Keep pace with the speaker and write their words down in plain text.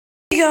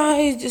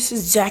Guys, this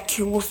is Zach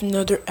here with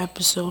another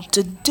episode.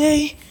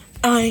 Today,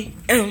 I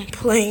am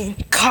playing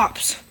a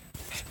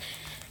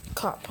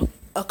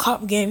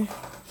cop game,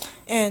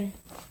 and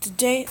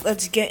today,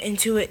 let's get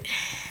into it.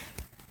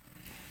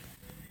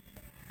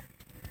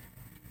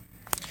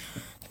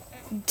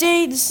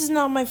 Today, this is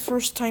not my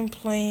first time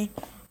playing.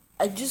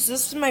 This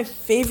is my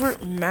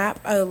favorite map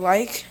I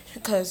like,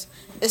 because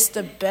it's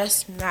the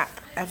best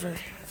map ever.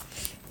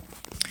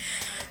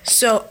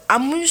 So,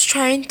 I'm just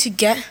trying to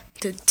get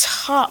the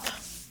top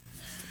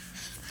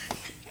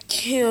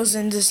kills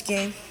in this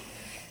game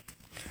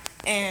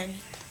and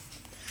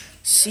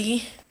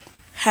see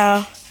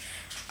how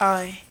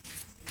I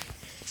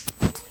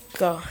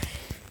go.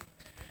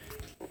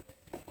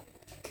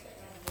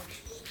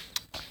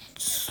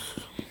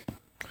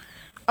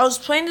 I was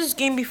playing this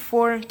game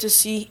before to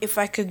see if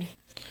I could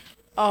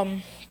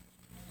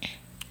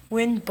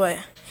win, but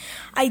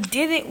I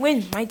didn't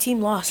win. My team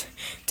lost.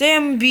 Today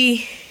I'm gonna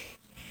be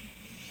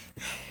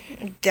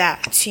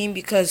that team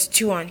because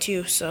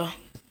 2-on-2, so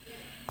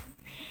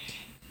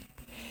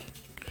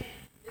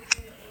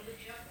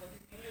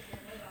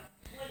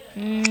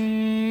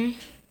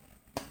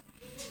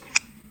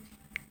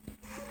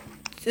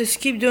just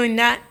keep doing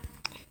that.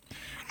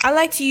 I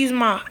like to use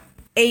my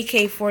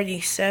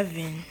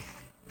AK-47.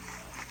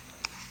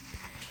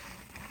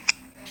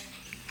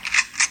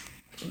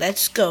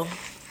 Let's go.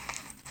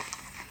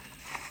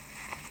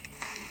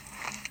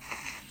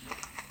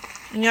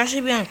 I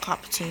should be on a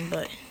cop team,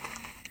 but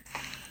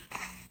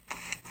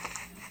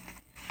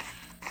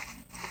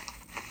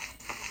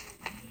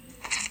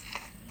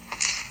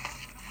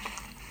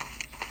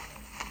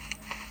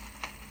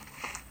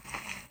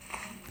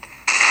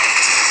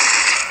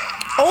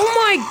oh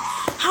my,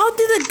 how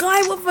did a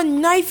guy with a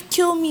knife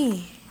kill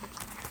me?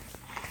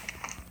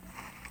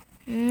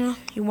 You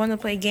want to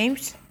play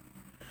games?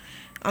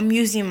 I'm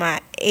using my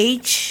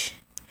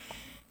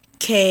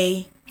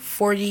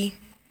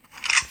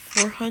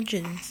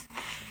HK-400.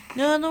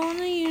 No, I don't want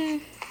to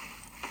use.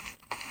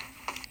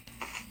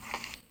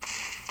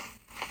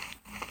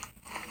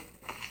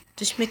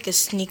 Just make a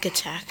sneak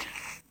attack.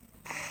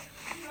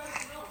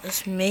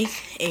 Let's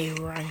make a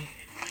run.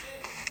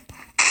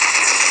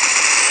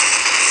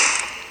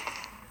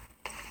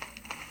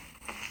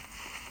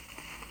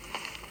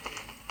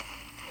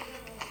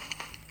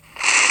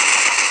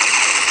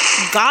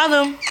 Got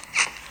him.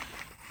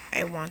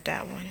 I want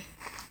that one.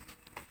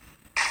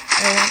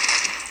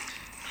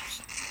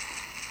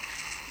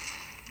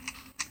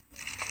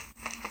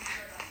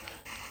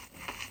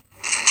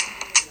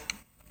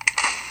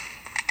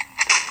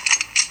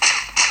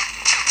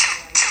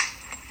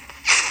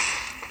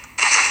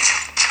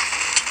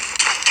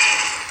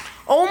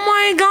 Oh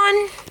my god.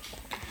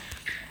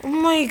 Oh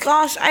my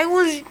gosh, I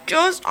was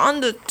just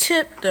on the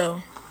tip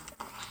though.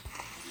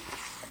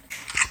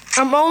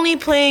 I'm only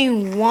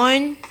playing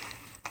one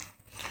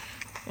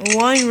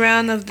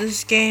round of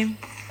this game.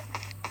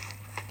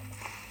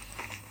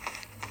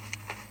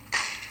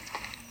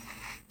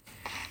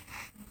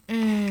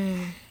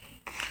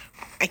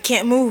 I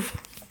can't move.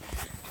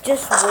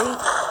 Just wait.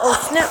 Oh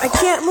snap, I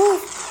can't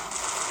move.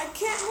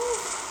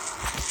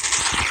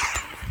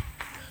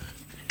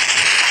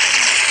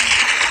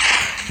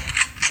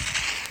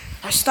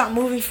 I stopped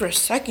moving for a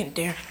second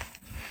there.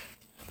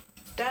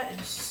 That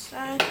is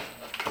sad.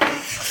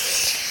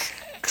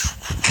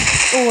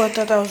 Oh, I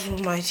thought that was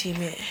my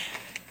teammate.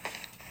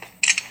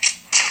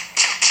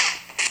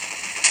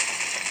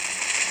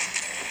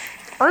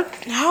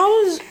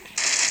 How is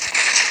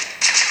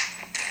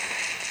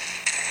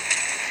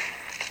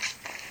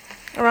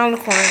around the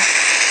corner?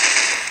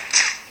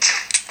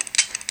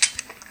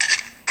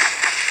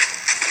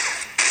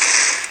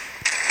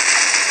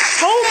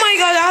 Oh my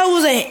god, that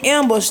was an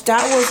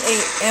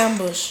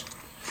ambush.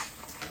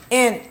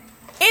 An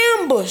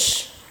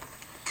ambush.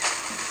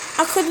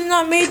 I could have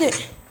not made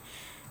it.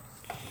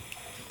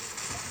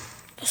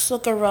 Let's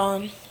look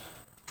around.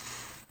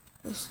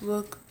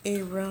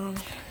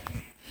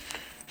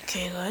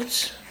 Okay,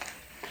 let's.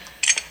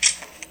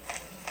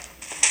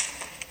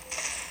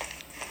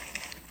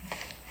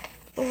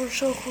 Oh, we're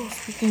so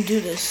close. We can do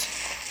this.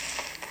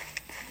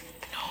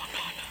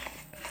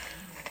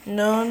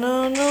 No.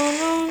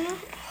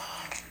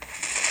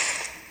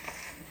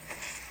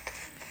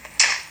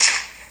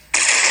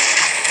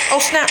 Oh,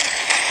 snap.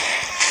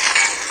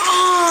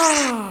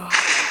 Oh.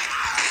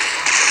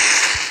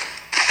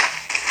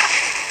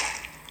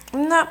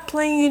 I'm not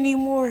playing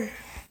anymore.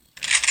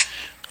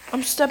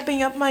 I'm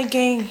stepping up my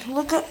game.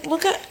 Look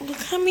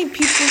how many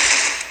people.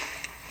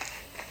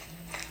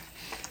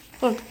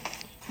 Look,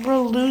 we're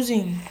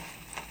losing.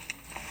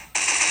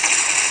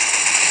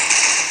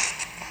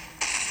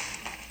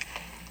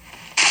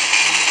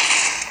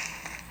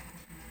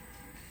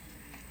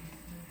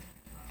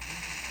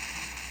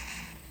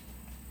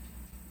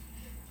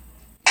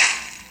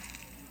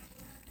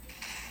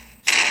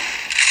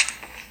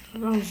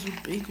 That was a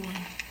big one.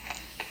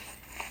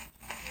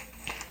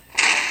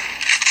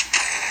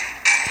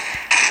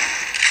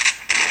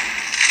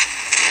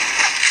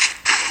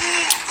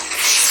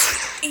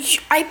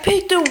 I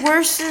picked the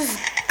worst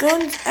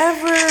guns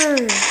ever.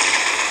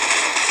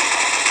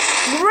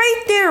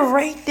 Right there,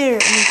 right there.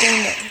 I'm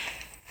getting it.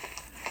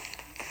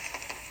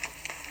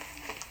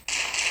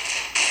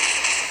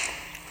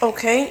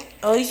 Okay,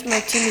 at least my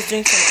team is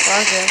doing some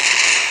progress.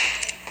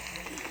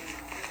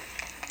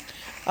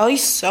 At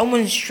least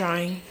someone's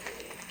trying.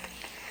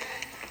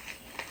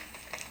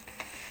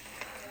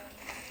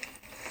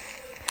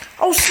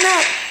 Oh,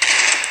 snap!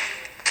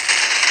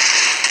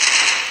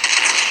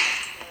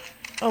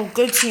 Oh,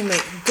 good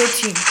teammate. Good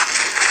team.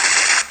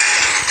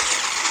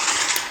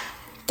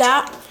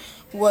 That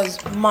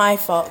was my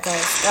fault,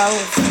 guys. That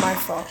was my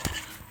fault.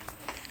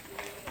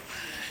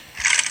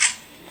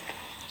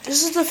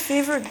 This is the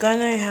favorite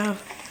gun I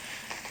have.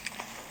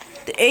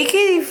 The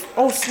AK...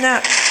 Oh,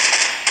 snap.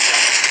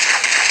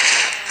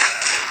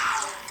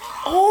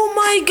 Oh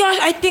my gosh.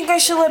 I think I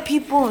should let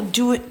people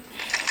do it.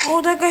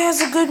 Oh, that guy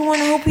has a good one.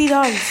 I hope he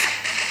dies.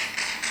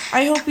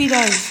 I hope he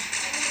dies.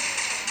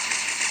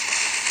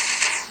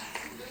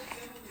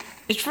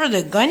 It's for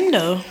the gun,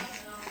 though.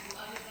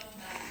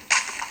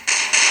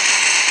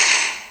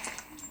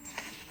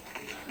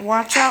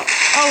 Watch out.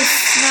 Oh,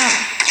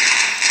 snap.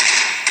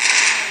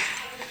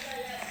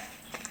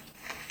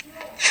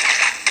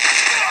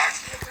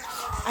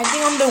 I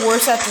think I'm the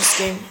worst at this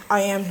game.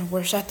 I am the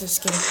worst at this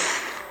game.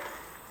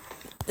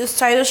 This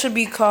title should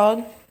be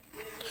called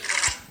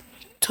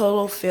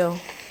Total Fail.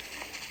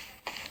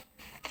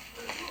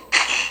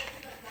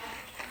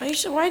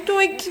 Why do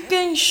I keep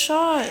getting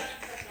shot?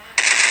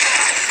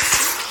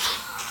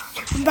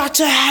 I'm about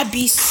to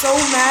be so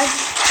mad.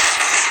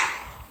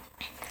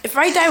 If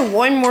I die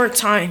one more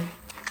time.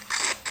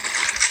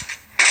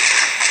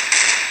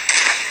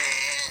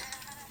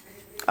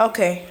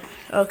 Okay.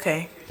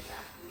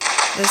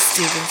 Let's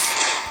do this.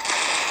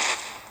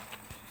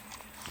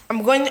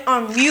 I'm going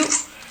on mute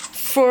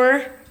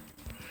for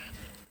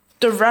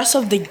the rest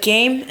of the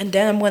game, and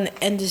then I'm going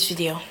to end this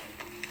video.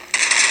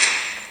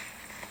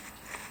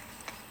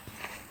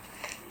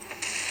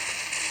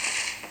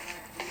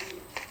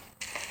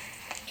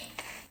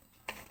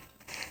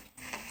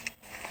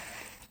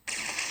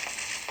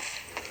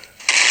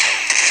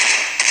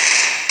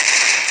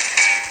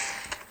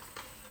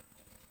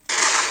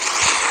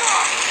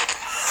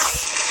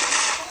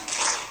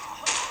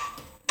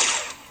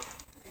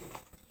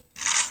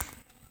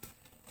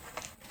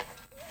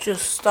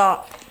 Just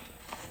stop.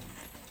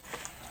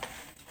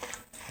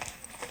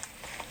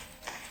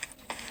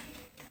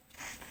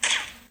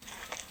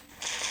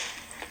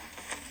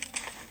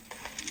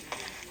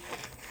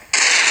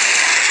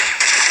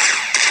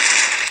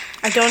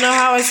 I don't know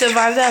how I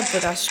survived that,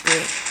 but that's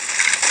great.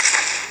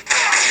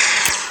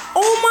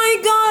 Oh my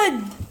god!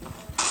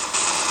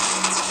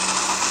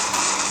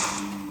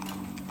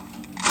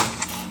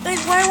 Like,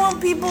 why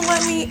won't people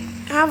let me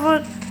have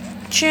a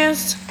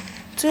chance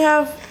to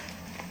have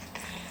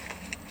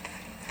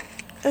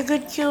a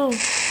good kill?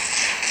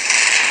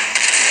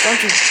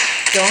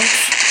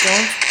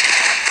 Don't.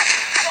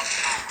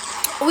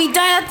 We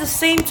died at the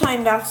same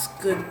time, that's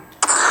good.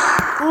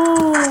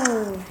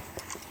 Ooh.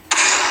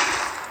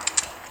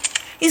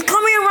 He's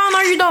coming around,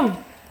 are you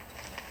dumb?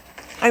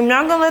 I'm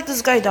not gonna let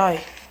this guy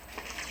die.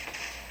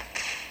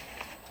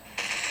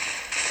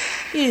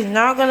 He's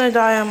not gonna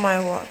die on my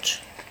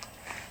watch.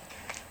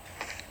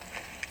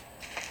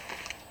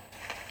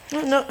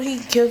 No, he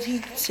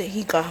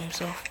got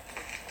himself.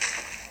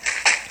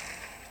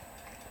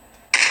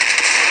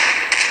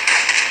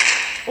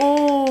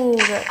 Oh,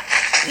 that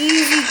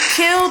easy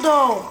kill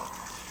though.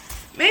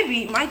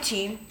 Maybe my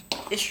team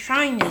is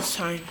trying this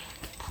time.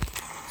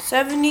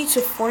 70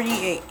 to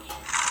 48.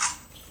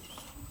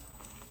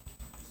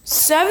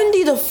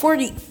 70 to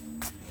 40.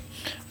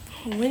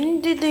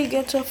 When did they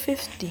get to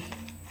 50?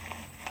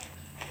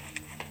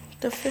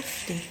 To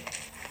 50.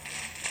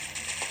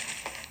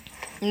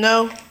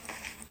 No.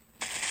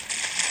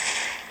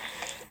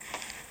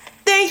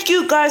 Thank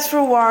you guys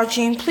for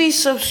watching.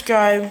 Please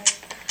subscribe.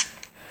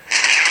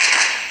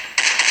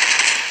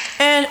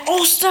 And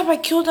oh snap, I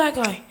killed that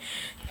guy.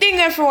 Thank you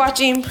guys for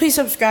watching. Please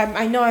subscribe.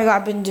 I know I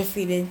got been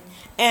defeated.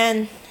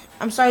 And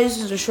I'm sorry this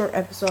is a short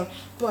episode.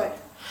 But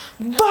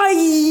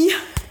bye.